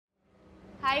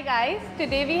Hi guys,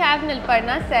 today we have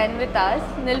Nilparna Sen with us.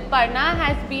 Nilparna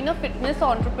has been a fitness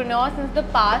entrepreneur since the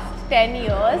past 10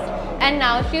 years and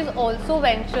now she's also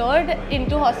ventured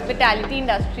into hospitality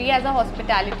industry as a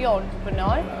hospitality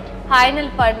entrepreneur. Hi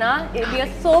Nilparna, we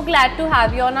are so glad to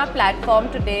have you on our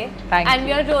platform today. Thank you. And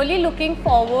we are really looking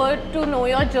forward to know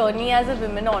your journey as a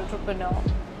women entrepreneur.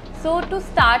 So to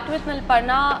start with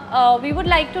Nilparna, we would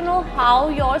like to know how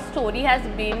your story has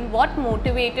been, what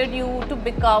motivated you to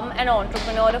become an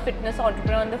entrepreneur, a fitness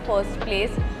entrepreneur in the first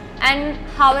place, and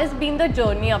how has been the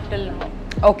journey up till now?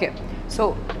 Okay,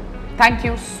 so thank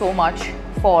you so much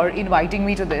for inviting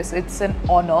me to this. It's an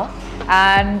honor.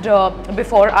 And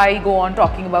before I go on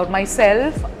talking about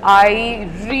myself, I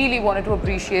really wanted to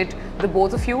appreciate the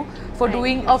both of you for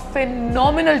doing a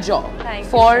phenomenal job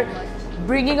for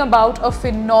bringing about a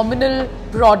phenomenal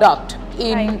product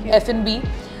in F&B.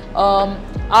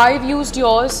 I've used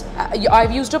yours,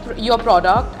 I've used your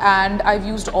product, and I've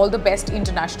used all the best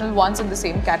international ones in the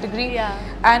same category.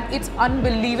 And it's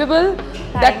unbelievable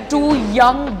that two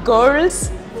young girls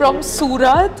from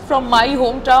Surat, from my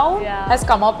hometown, has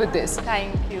come up with this.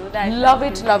 Thank you. Love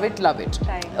it, love it, love it.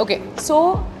 Okay,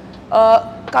 so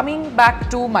coming back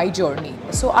to my journey.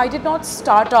 So I did not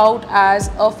start out as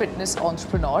a fitness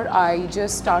entrepreneur. I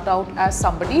just start out as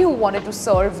somebody who wanted to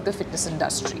serve the fitness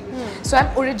industry. So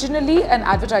I'm originally an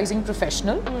advertising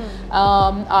professional.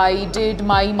 I did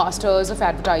my masters of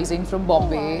advertising from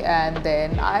Bombay, and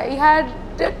then I had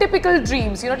typical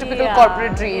dreams, you know, typical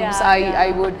corporate dreams.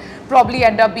 I would probably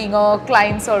end up being a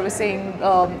client servicing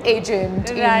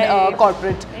agent in a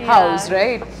corporate house,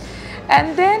 right?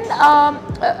 And then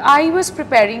I was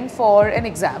preparing for an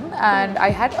exam and I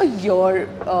had a year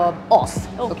off.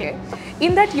 Okay.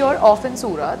 In that year off in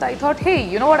Surat, I thought, hey,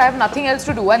 you know what, I have nothing else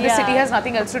to do and the city has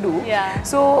nothing else to do.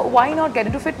 So why not get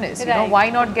into fitness? You know, why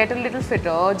not get a little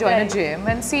fitter, join a gym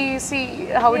and see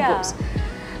how it goes.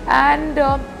 And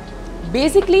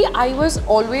basically, I was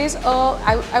always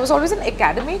an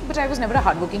academic, but I was never a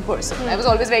hardworking person. I was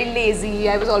always very lazy.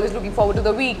 I was always looking forward to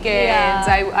the weekends.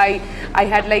 I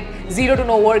had like zero to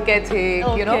no work ethic,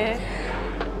 you know.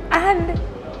 And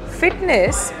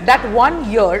fitness, that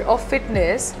 1 year of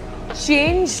fitness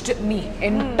changed me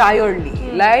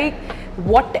entirely. Like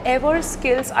whatever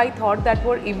skills I thought that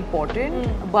were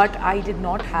important, but I did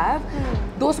not have,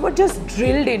 those were just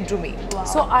drilled into me.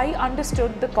 So I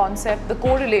understood the concept, the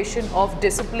correlation of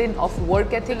discipline, of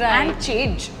work ethic and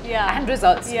change and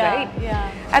results, right?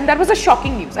 And that was a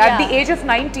shocking news. At the age of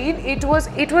 19, it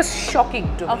was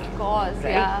shocking to me. Of course,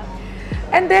 right?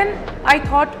 And then I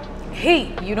thought,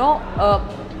 hey, you know,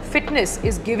 fitness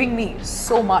is giving me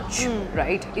so much,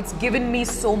 right? It's given me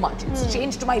so much. It's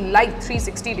changed my life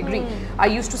 360 degree. I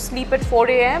used to sleep at 4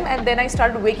 AM and then I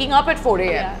started waking up at 4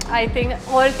 AM. I think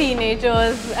all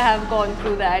teenagers have gone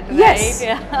through that, right? Yes,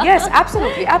 yes,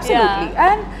 absolutely, absolutely.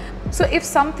 And so if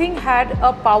something had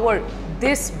a power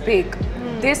this big,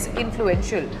 this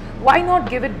influential, why not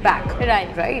give it back,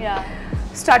 right?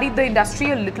 Studied the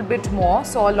industry a little bit more,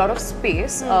 saw a lot of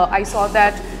space. I saw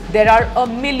that there are a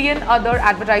million other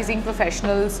advertising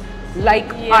professionals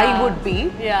like I would be,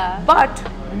 but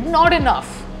not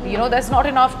enough. You know, there's not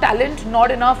enough talent, not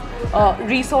enough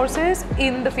resources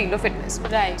in the field of fitness.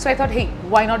 So I thought, hey,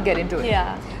 why not get into it?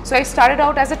 So I started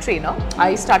out as a trainer.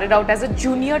 I started out as a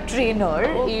junior trainer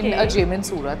in a gym in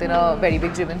Surat, in a very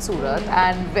big gym in Surat,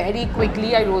 and very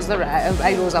quickly I rose up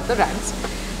the ranks.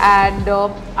 And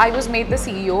I was made the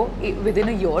CEO within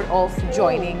a year of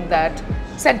joining that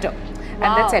center.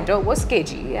 And that center was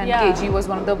KG, and KG was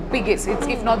one of the biggest,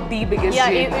 if not the biggest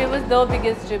gym. It was the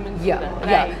biggest gym in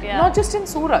Surat. Not just in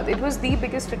Surat, it was the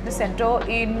biggest fitness center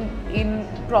in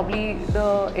probably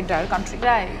the entire country.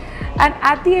 And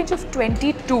at the age of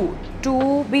 22,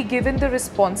 to be given the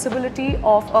responsibility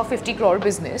of a 50 crore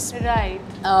business,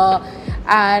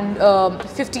 and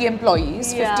 50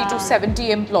 employees, 50 to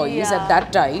 70 employees at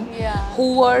that time,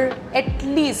 who were at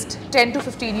least 10 to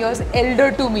 15 years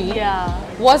elder to me,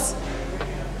 was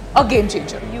a game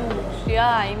changer. Huge,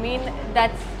 I mean,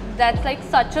 that's like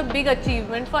such a big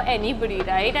achievement for anybody,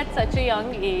 right? At such a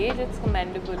young age, it's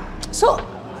commendable. So,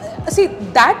 see,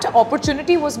 that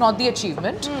opportunity was not the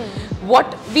achievement.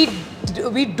 What we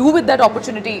do with that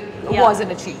opportunity was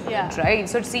an achievement, right?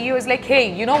 So CEO is like,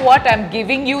 hey, you know what? I'm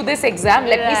giving you this exam.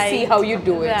 Let me see how you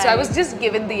do it. So I was just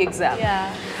given the exam.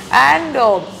 And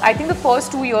I think the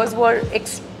first 2 years were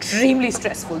extremely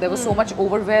stressful. There was so much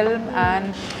overwhelm,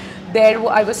 and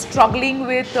I was struggling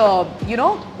with, you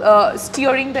know,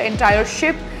 steering the entire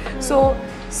ship. So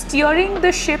steering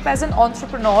the ship as an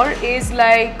entrepreneur is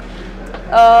like,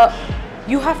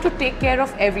 you have to take care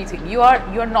of everything.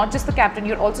 You're not just the captain,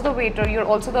 you're also the waiter, you're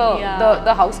also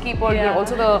the housekeeper, you're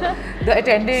also the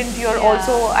attendant, you're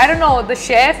also, I don't know, the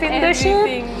chef in the ship.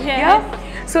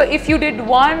 Yes. So if you did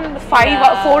one,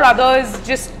 four others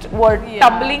just were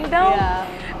tumbling down.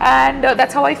 And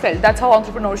that's how I felt. That's how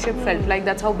entrepreneurship felt like.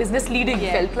 That's how business leading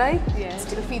felt like.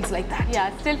 Still feels like that.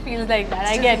 Yeah, still feels like that.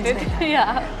 I get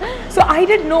it. So I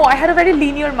didn't know. I had a very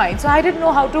linear mind. So I didn't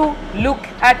know how to look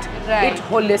at it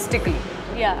holistically.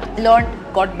 Learned,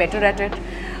 got better at it.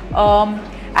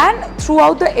 And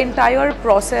throughout the entire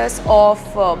process of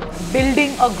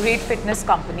building a great fitness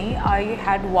company, I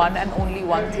had one and only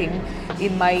one thing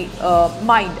in my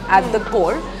mind at the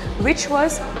core, which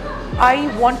was I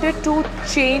wanted to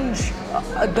change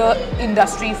the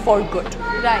industry for good.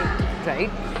 Right.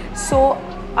 So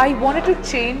I wanted to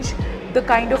change the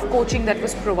kind of coaching that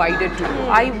was provided to you.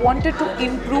 I wanted to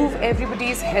improve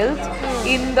everybody's health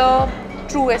in the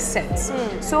truest sense.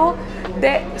 So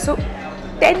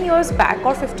 10 years back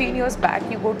or 15 years back,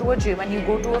 you go to a gym and you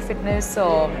go to a fitness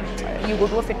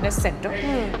center,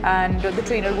 and the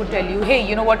trainer would tell you, hey,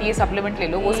 you know what, ye supplement le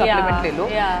lo, wo supplement le lo,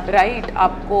 right?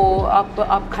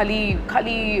 आप खाली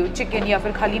chicken या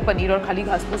फिर खाली पनीर और खाली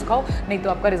घास फूस खाओ, नहीं तो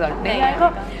आपका result नहीं आएगा.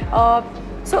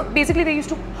 So basically they used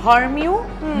to harm you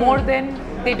more than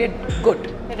they did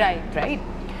good. Right.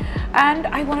 And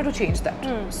I wanted to change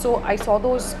that. So I saw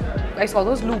those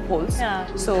loopholes.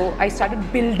 So I started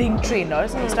building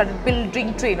trainers.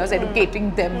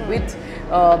 Educating them with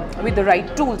the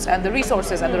right tools and the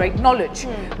resources and the right knowledge,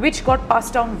 which got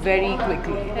passed down very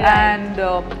quickly. And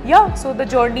so the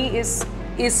journey is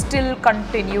still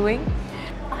continuing.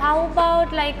 How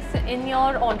about like in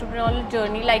your entrepreneurial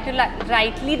journey, like you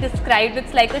rightly described,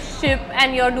 it's like a ship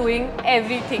and you're doing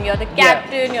everything. You're the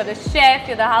captain, you're the chef,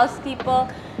 you're the housekeeper.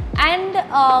 And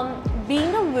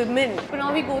being a woman,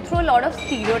 we go through a lot of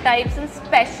stereotypes, and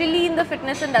especially in the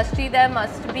fitness industry, there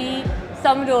must be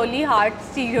some really hard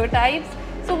stereotypes.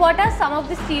 So what are some of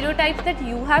the stereotypes that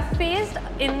you have faced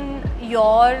in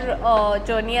your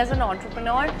journey as an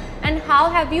entrepreneur, and how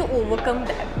have you overcome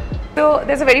them? So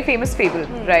there's a very famous fable,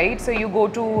 right? So you go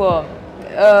to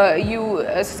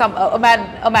a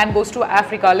man goes to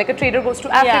Africa, like a trader goes to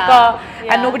Africa,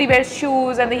 and nobody wears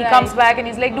shoes, and then he comes back and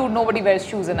he's like, dude, nobody wears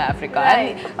shoes in Africa.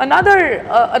 And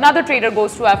another trader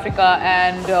goes to Africa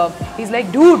and he's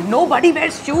like, dude, nobody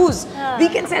wears shoes, we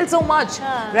can sell so much,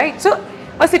 right? So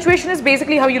a situation is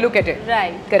basically how you look at it.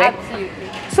 Correct? Absolutely.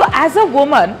 So as a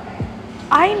woman,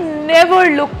 I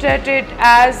never looked at it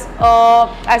as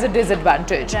a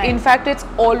disadvantage. In fact, it's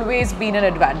always been an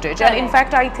advantage. And in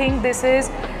fact, I think this is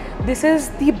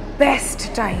the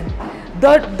best time,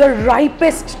 the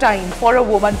ripest time for a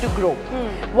woman to grow.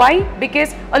 Why?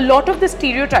 Because a lot of the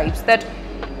stereotypes that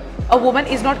a woman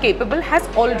is not capable has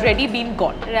already been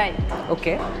gone.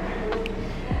 Okay.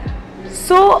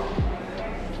 So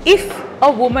if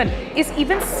a woman is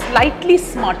even slightly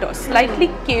smarter,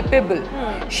 slightly capable,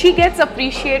 she gets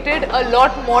appreciated a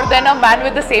lot more than a man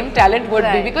with the same talent would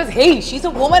be, because hey, she's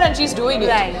a woman and she's doing it.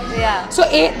 So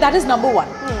that is number one.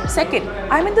 Second,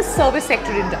 I'm in the service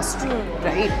sector industry,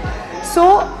 right?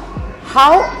 So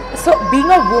being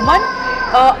a woman,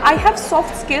 I have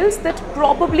soft skills that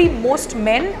probably most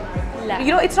men,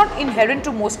 it's not inherent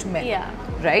to most men.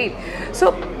 Right?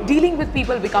 So dealing with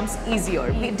people becomes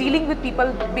easier, dealing with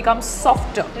people becomes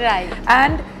softer,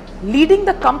 and leading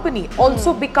the company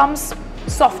also becomes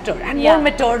softer and more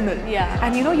maternal.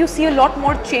 And you see a lot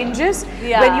more changes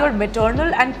when you're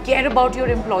maternal and care about your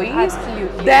employees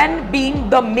than being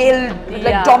the male,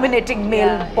 like dominating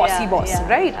male bossy boss,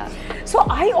 right? So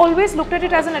I always looked at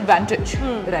it as an advantage,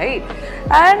 right?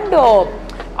 And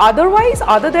otherwise,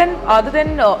 other than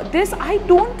this, I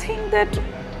don't think that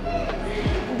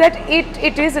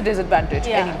it is a disadvantage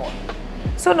anymore.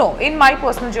 So no, in my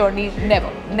personal journey,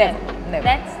 never.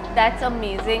 That's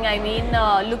amazing. I mean,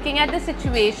 looking at the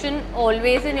situation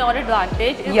always in your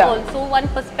advantage is also one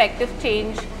perspective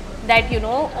change that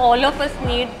all of us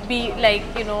need, be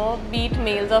it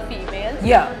males or females.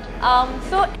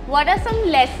 So what are some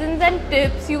lessons and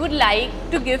tips you would like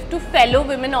to give to fellow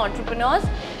women entrepreneurs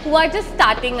who are just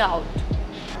starting out?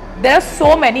 There are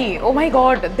so many. Oh my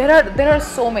God, there are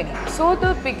so many. So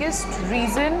the biggest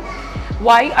reason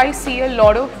why I see a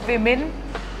lot of women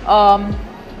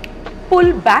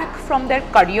pull back from their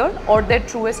career or their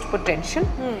truest potential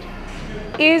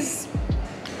is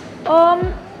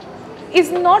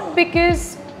not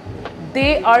because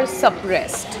they are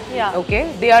suppressed.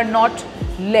 Okay, they are not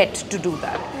let to do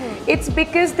that. It's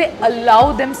because they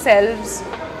allow themselves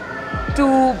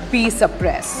to be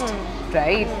suppressed,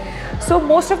 right? So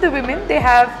most of the women, they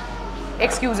have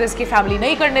excuses कि family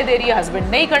नहीं करने दे रही है, husband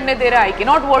नहीं करने दे रहा, I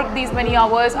cannot work these many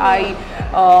hours,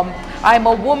 I'm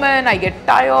a woman, I get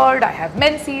tired, I have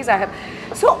menses, I have,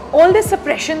 so all this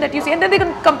suppression that you see, and then they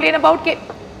can complain about कि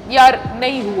यार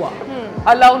नहीं हुआ,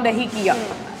 allow नहीं किया.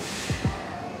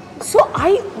 So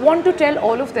I want to tell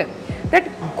all of them that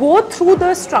go through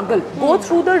the struggle, go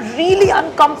through the really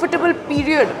uncomfortable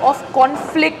period of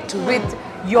conflict with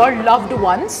your loved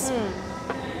ones,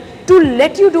 to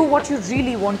let you do what you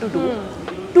really want to do,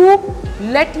 to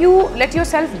let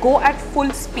yourself go at full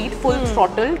speed, full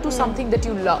throttle to something that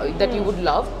you love, that you would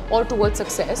love, or towards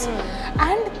success,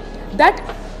 and that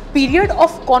period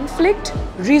of conflict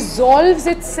resolves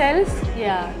itself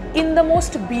in the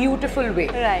most beautiful way.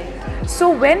 Right. So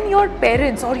when your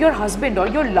parents or your husband or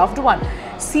your loved one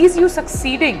sees you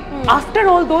succeeding after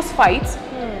all those fights,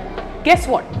 guess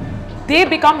what? They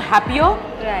become happier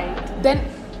than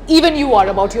even you are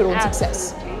about your own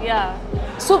success. Yeah.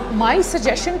 So my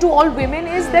suggestion to all women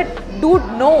is that, dude,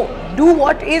 no, do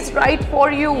what is right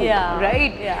for you,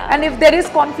 right? Yeah. And if there is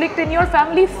conflict in your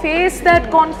family, face that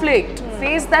conflict,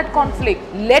 face that conflict,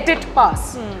 let it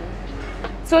pass.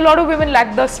 So a lot of women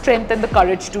lack the strength and the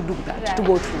courage to do that, to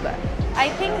go through that. I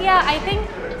think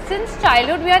since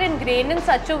childhood we are ingrained in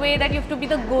such a way that you have to be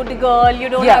the good girl, you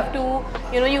don't have to,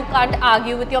 you can't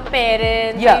argue with your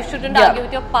parents, you shouldn't argue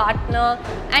with your partner,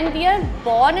 and we are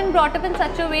born and brought up in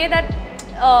such a way that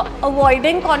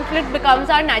avoiding conflict becomes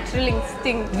our natural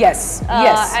instinct. Yes.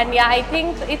 And I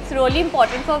think it's really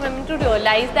important for women to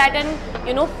realize that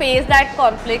and face that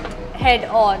conflict head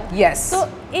on. Yes. So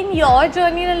in your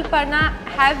journey, Nilparna,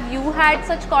 have you had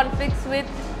such conflicts with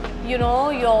your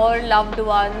loved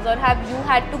ones, or have you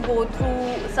had to go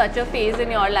through such a phase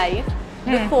in your life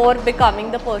before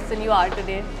becoming the person you are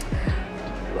today?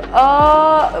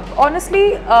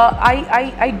 Honestly,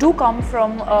 I do come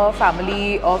from a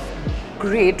family of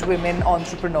great women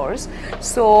entrepreneurs.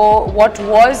 So what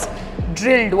was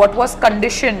drilled, what was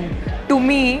conditioned to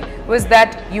me was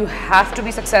that you have to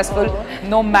be successful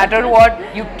no matter what.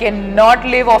 You cannot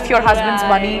live off your husband's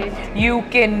money. You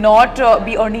cannot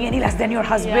be earning any less than your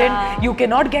husband. You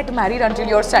cannot get married until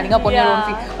you're standing up on your own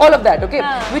feet. All of that, okay?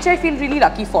 Which I feel really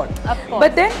lucky for. Of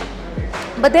course.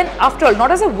 But then after all,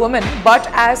 not as a woman, but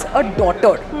as a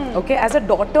daughter, okay? As a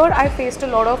daughter, I faced a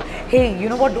lot of, hey, you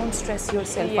know what, don't stress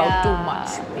yourself out too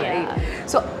much, right?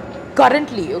 So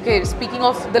currently, okay, speaking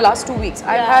of the last 2 weeks,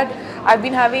 I've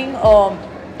been having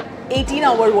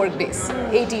 18-hour work days,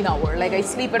 18-hour, like I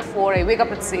sleep at 4, I wake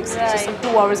up at 6, just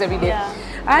 2 hours every day.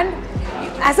 And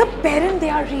as a parent, they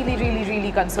are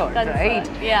really concerned, right?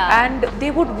 And they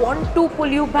would want to pull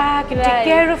you back and take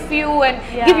care of you and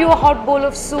give you a hot bowl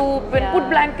of soup and put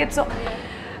blankets on.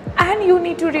 And you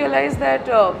need to realize that,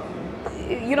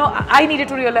 I needed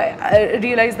to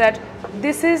realize that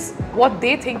this is what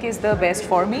they think is the best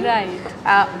for me.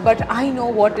 But I know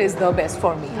what is the best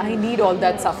for me. I need all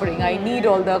that suffering. I need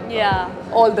all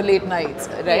the late nights,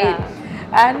 right?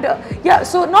 And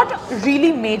so not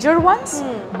really major ones,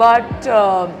 but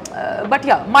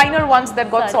minor ones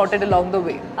that got sorted along the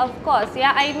way. Of course,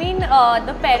 I mean,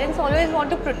 the parents always want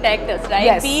to protect us,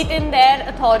 right? Be it in their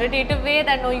authoritative way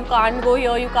that no, you can't go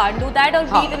here, you can't do that, or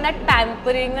be it in that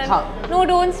pampering and no,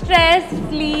 don't stress,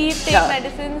 sleep, take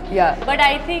medicine. But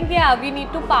I think we need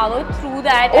to power through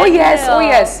that. Oh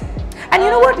yes. And you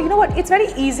know what? It's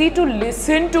very easy to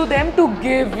listen to them, to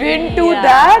give in to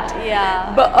that.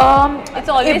 But it's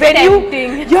always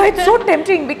tempting. It's so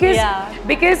tempting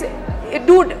because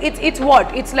dude, it's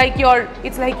what? It's like your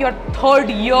third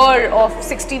year of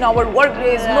 16-hour work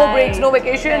days, no breaks, no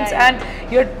vacations, and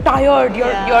you're tired.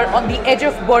 You're on the edge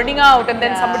of burning out, and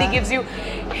then somebody gives you,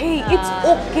 hey, it's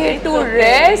okay to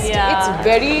rest. It's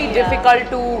very difficult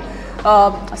to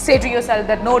say to yourself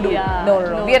that no, dude,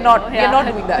 no, we are not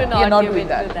doing that. We are not doing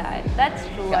that. That's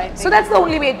true. I think. So that's the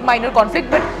only minor conflict.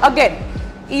 But again,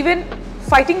 even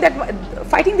fighting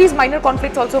these minor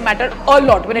conflicts also matter a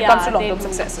lot when it comes to long-term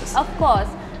successes. Of course.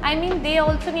 I mean, they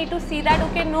also need to see that,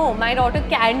 okay, no, my daughter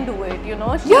can do it, she is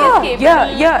capable.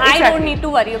 I don't need to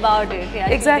worry about it. She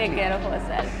can take care of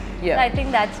herself. So I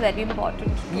think that's very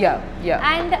important.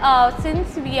 And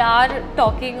since we are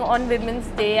talking on Women's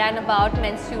Day and about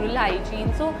menstrual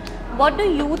hygiene, so what do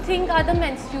you think are the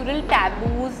menstrual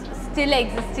taboos still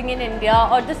existing in India,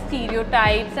 or the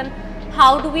stereotypes, and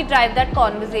how do we drive that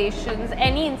conversations?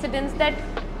 Any incidents that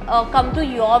come to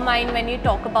your mind when you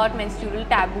talk about menstrual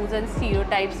taboos and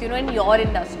stereotypes, in your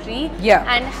industry,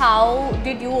 and how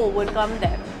did you overcome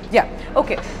them?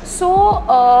 Okay. So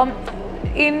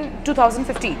in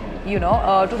 2015,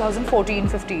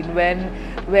 2014-15,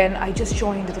 when I just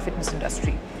joined the fitness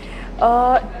industry.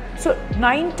 So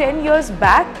 9-10 years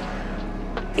back,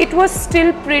 it was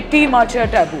still pretty much a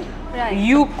taboo. Right.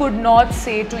 You could not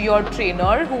say to your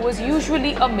trainer, who was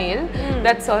usually a male,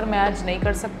 that sir, मैं आज नहीं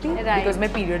कर सकती because मैं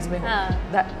periods में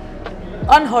हूँ. That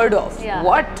unheard of. Yeah.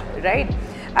 What, right?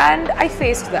 And I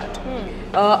faced that.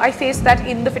 I faced that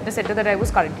in the fitness center that I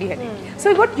was currently heading.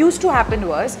 So what used to happen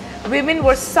was, women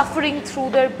were suffering through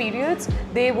their periods.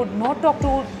 They could not talk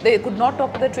to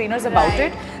the trainers about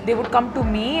it. They would come to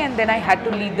me, and then I had to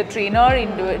lead the trainer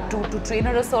to train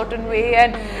her a certain way,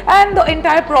 and the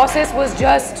entire process was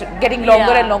just getting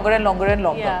longer and longer and longer and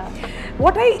longer. Yeah.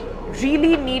 What I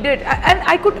really needed, and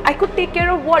I could take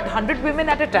care of 100 women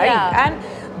at a time,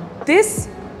 and this,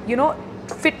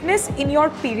 fitness in your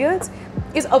periods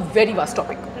is a very vast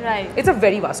topic. Right. It's a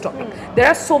very vast topic. There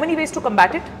are so many ways to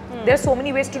combat it. There are so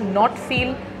many ways to not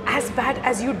feel as bad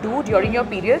as you do during your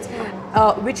periods,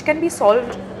 which can be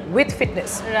solved with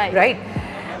fitness. Right.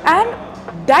 And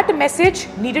that message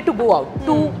needed to go out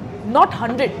to not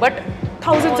 100 but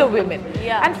thousands of women.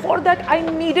 Yeah. And for that, I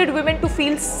needed women to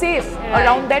feel safe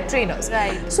around their trainers.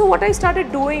 Right. So what I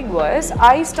started doing was,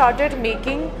 I started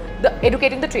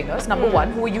educating the trainers, number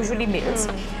one, who were usually males.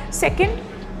 Second,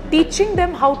 teaching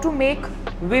them how to make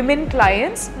women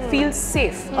clients feel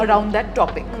safe around that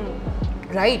topic.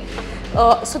 Right.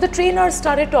 So the trainers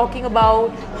started talking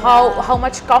about how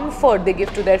much comfort they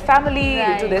give to their family,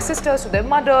 to their sisters, to their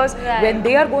mothers when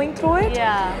they are going through it.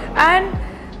 And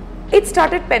it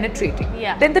started penetrating.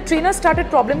 Then the trainers started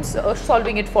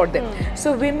solving it for them.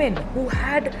 So women who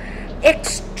had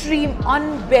extreme,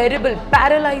 unbearable,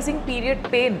 paralyzing period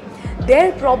pain,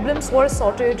 their problems were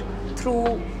sorted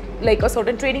through like a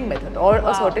certain training method, or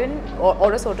a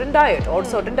certain diet, or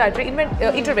certain dietary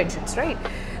interventions, right?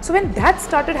 So when that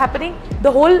started happening,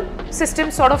 the whole system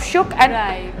sort of shook,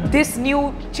 and this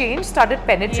new change started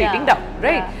penetrating down,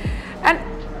 right? And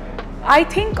I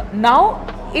think now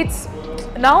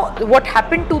what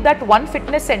happened to that one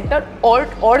fitness center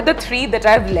or the 3 that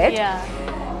I've led,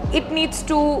 it needs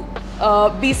to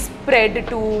be spread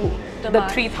to the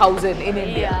 3,000 in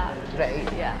India,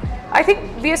 right? I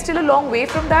think we are still a long way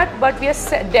from that, but we are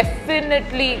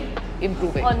definitely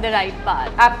improving. On the right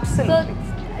path. Absolutely.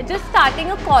 So, just starting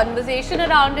a conversation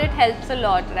around it helps a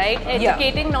lot, right?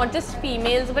 Educating not just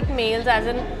females but males, as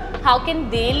in how can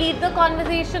they lead the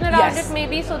conversation around it,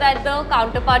 maybe, so that the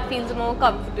counterpart feels more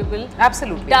comfortable.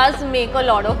 Absolutely. Does make a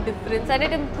lot of difference, and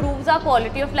it improves our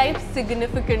quality of life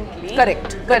significantly.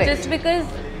 Correct. Just because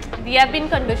we have been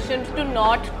conditioned to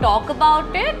not talk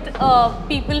about it,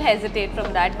 people hesitate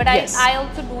from that. But I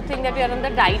also do think that we are on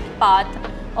the right path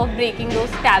of breaking those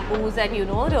taboos and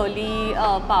really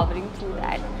powering through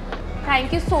that.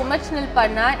 Thank you so much,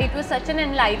 Nilparna. It was such an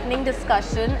enlightening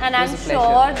discussion, and I'm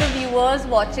sure the viewers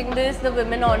watching this, the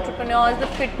women entrepreneurs, the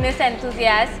fitness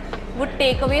enthusiasts, would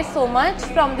take away so much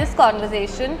from this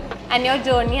conversation, and your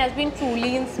journey has been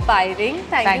truly inspiring.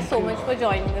 Thank you so much for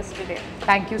joining us today.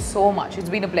 Thank you so much. It's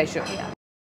been a pleasure.